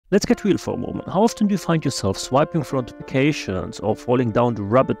Let's get real for a moment. How often do you find yourself swiping for notifications or falling down the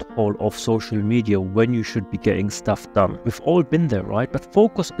rabbit hole of social media when you should be getting stuff done? We've all been there, right? But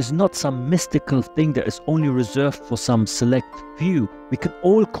focus is not some mystical thing that is only reserved for some select few. We can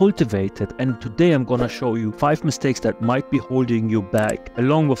all cultivate it, and today I'm gonna show you 5 mistakes that might be holding you back,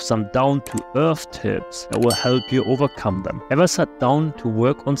 along with some down-to-earth tips that will help you overcome them. Ever sat down to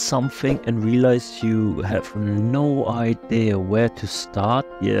work on something and realized you have no idea where to start?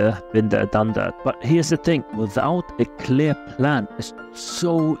 Yeah, been there, done that. But here's the thing, without a clear plan, it's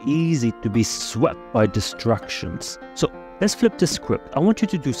so easy to be swept by distractions. So let's flip the script. I want you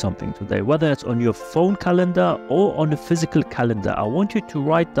to do something today, whether it's on your phone calendar or on a physical calendar. I want you to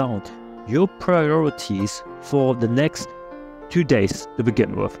write down your priorities for the next 2 days to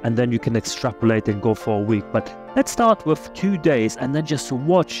begin with, and then you can extrapolate and go for a week. But let's start with 2 days and then just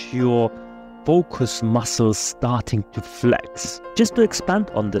watch your focus muscles starting to flex. Just to expand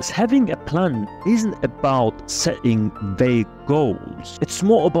on this, having a plan isn't about setting vague goals. It's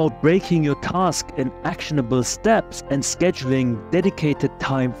more about breaking your task in actionable steps and scheduling dedicated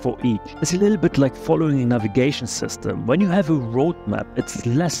time for each. It's a little bit like following a navigation system. When you have a roadmap, it's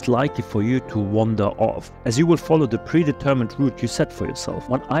less likely for you to wander off, as you will follow the predetermined route you set for yourself.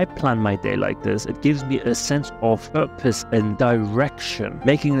 When I plan my day like this, it gives me a sense of purpose and direction,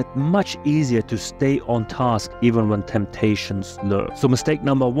 making it much easier to stay on task even when temptations lurk. So mistake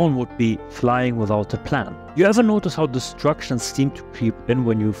number 1 would be flying without a plan. You ever notice how distractions seem to creep in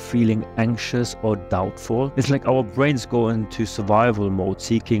when you're feeling anxious or doubtful? It's like our brains go into survival mode,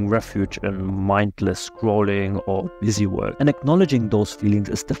 seeking refuge in mindless scrolling or busy work. And acknowledging those feelings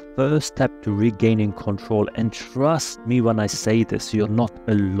is the first step to regaining control. And trust me when I say this, you're not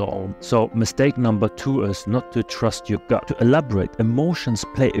alone. So mistake number 2 is not to trust your gut. To elaborate, emotions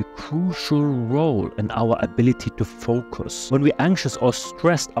play a crucial role in our ability to focus. When we're anxious or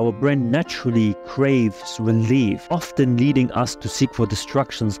stressed, our brain naturally craves relief, often leading us to seek for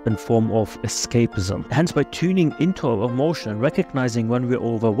distractions in form of escapism. Hence, by tuning into our emotion, recognizing when we're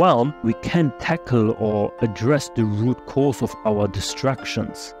overwhelmed, we can tackle or address the root cause of our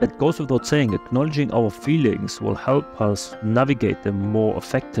distractions. It goes without saying, acknowledging our feelings will help us navigate them more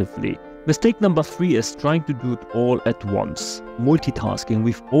effectively. Mistake number 3 is trying to do it all at once. Multitasking,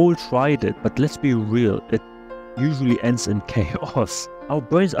 we've all tried it, but let's be real, it usually ends in chaos. Our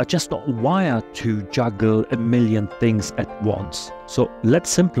brains are just not wired to juggle a million things at once. So let's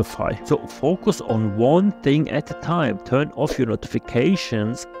simplify. So focus on one thing at a time. Turn off your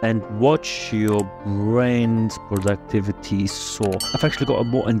notifications and watch your brain's productivity soar. I've actually got a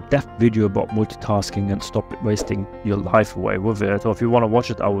more in-depth video about multitasking and stop wasting your life away with it. So if you want to watch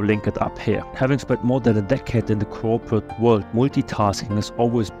it, I will link it up here. Having spent more than a decade in the corporate world, multitasking has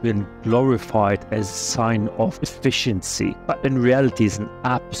always been glorified as a sign of efficiency, but in reality it's an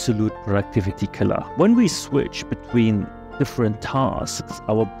absolute productivity killer. When we switch between different tasks,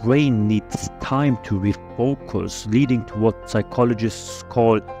 our brain needs time to refocus, leading to what psychologists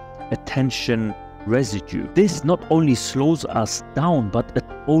call attention residue. This not only slows us down, but it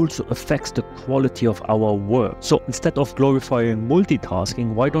also affects the quality of our work. So instead of glorifying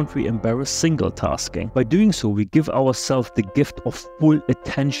multitasking, why don't we embrace single tasking? By doing so, we give ourselves the gift of full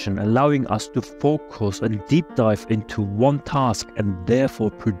attention, allowing us to focus and deep dive into one task and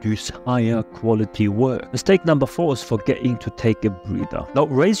therefore produce higher quality work. Mistake number 4 is forgetting to take a breather. Now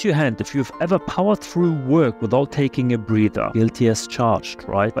raise your hand if you've ever powered through work without taking a breather. Guilty as charged,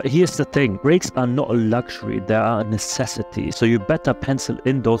 right? But here's the thing, breaks are not a luxury, they are a necessity. So you better pencil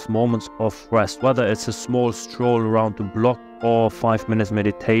in those moments of rest, whether it's a small stroll around the block or 5 minutes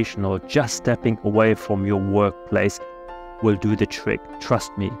meditation or just stepping away from your workplace will do the trick.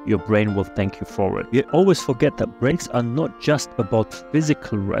 Trust me, your brain will thank you for it. We always forget that breaks are not just about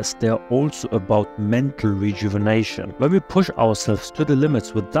physical rest, they are also about mental rejuvenation. When we push ourselves to the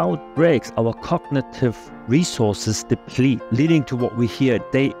limits without breaks, our cognitive resources deplete, leading to what we hear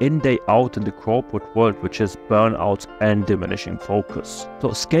day in, day out in the corporate world, which is burnouts and diminishing focus. So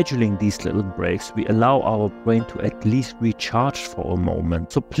scheduling these little breaks, we allow our brain to at least recharge for a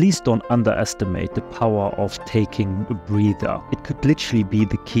moment. So please don't underestimate the power of taking a breather. It could literally be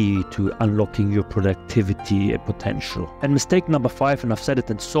the key to unlocking your productivity potential. And mistake number 5, and I've said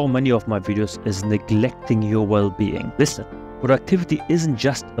it in so many of my videos, is neglecting your well-being. Listen, productivity isn't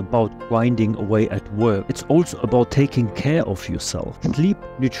just about grinding away at work, it's also about taking care of yourself. Sleep,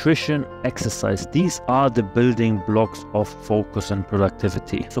 nutrition, exercise, these are the building blocks of focus and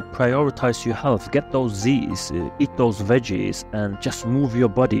productivity. So prioritize your health, get those Z's, eat those veggies, and just move your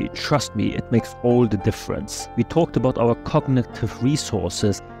body. Trust me, it makes all the difference. We talked about our cognitive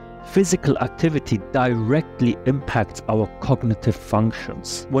resources. Physical activity directly impacts our cognitive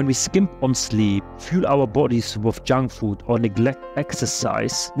functions. When we skimp on sleep, fuel our bodies with junk food, or neglect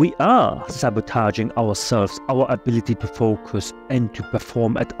exercise, we are sabotaging ourselves, our ability to focus and to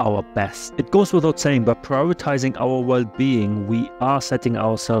perform at our best. It goes without saying, by prioritizing our well-being, we are setting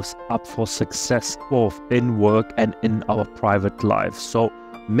ourselves up for success both in work and in our private life. So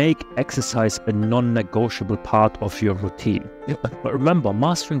make exercise a non-negotiable part of your routine. But remember,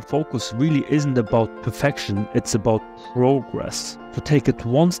 mastering focus really isn't about perfection, it's about progress. So take it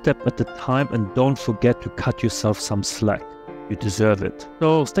one step at a time and don't forget to cut yourself some slack. You deserve it.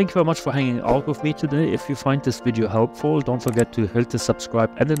 So thank you very much for hanging out with me today. If you find this video helpful, don't forget to hit the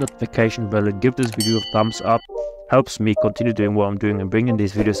subscribe and the notification bell and give this video a thumbs up. Helps me continue doing what I'm doing and bringing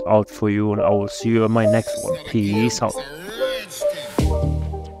these videos out for you, and I will see you in my next one. Peace out.